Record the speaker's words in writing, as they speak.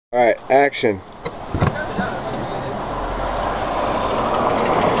Alright, action.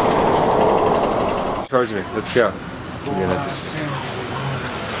 Towards me, let's go.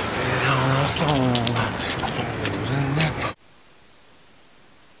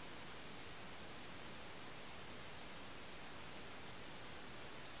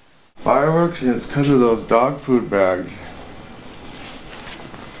 Fireworks, and it's because of those dog food bags.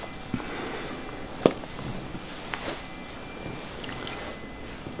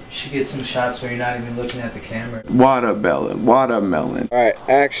 You should get some shots where you're not even looking at the camera. Watermelon, watermelon. Alright,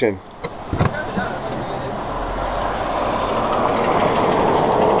 action.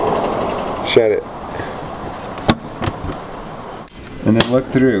 Shut it. And then look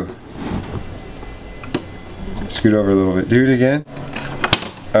through. Scoot over a little bit. Do it again.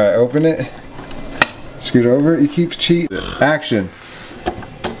 Alright, open it. Scoot over. He keeps cheating. Action.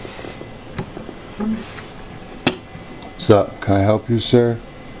 What's up? Can I help you, sir?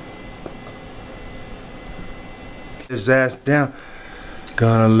 His ass down.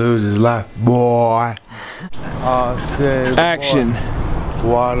 Gonna lose his life, boy. I said, Action. Boy.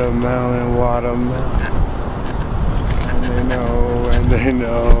 Watermelon, watermelon. And they know, and they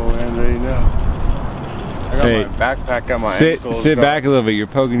know, and they know. I got Hey, my backpack on my ankles. Sit back a little bit. You're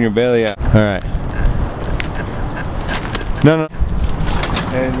poking your belly out. All right. No.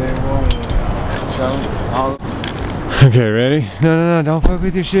 And they won't. Okay, ready? No. Don't fuck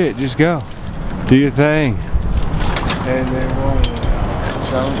with your shit. Just go. Do your thing. And they won't.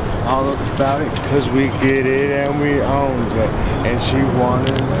 All about it, cause we get it and we own it. And she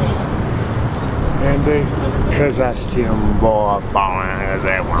wanted it. And they, cause I see them boy falling as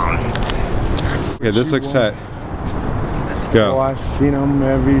they want it. Okay, this looks tight. Go. Oh, I see them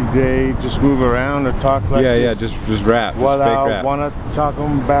every day. Just move around or talk like this. Yeah, just rap. What just I rap. wanna talk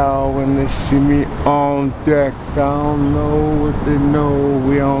about when they see me on deck. I don't know what they know.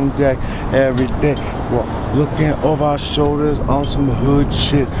 We on deck every day. Well, looking over our shoulders on some hood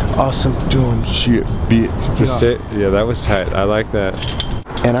shit, awesome dumb shit, bitch. Just stay. Yeah, that was tight. I like that.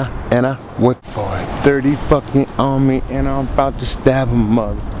 And I went for it. 30 fucking on me, and I'm about to stab a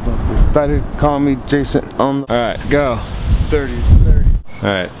motherfucker. Started calling me Jason on the. All right, go. 30. All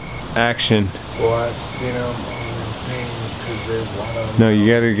right, action. Boy, I seen them on them things because they want to. No, you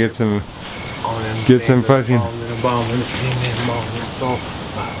gotta get some. Get some fucking. I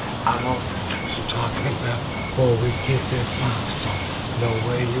don't. She talking about. Boy, we get that box on. No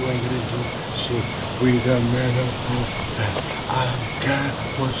way you ain't gonna do shit. We the men of that. I don't care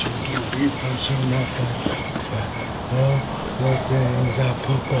what you do. We punch you nothing. Oh, what things I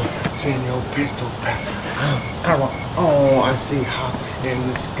put on in your pistol back. Oh, I see hot in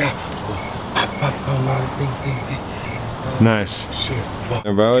the sky. I pop on my thing. Nice. Shit.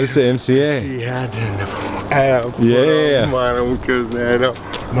 No, bro, it's the M.C.A. She had to know. Yeah. Because they don't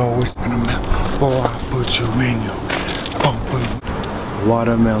know what's in the mouth. Boy, I put you in your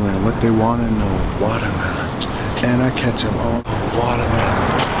watermelon. What they want to know, watermelon. And I catch them all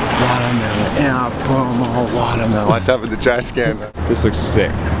watermelon. And I put them all watermelon. Watch out for the trash can. This looks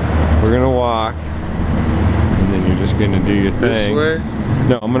sick. We're gonna walk, and then you're just gonna do your thing. This way?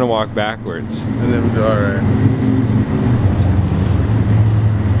 No, I'm gonna walk backwards. And then alright.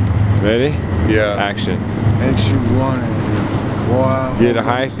 Ready? Yeah. Action. And she wanted boy, Get a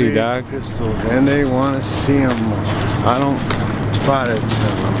high feed, dog. Pistols, and they want to see them. I don't try to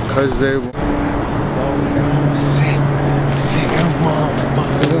tell them, cause they want to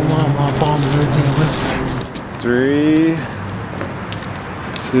 3,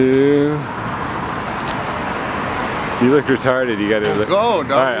 2. You look retarded. You gotta look. Go,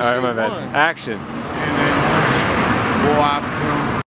 dog. All right, my bad. Action. Boy, I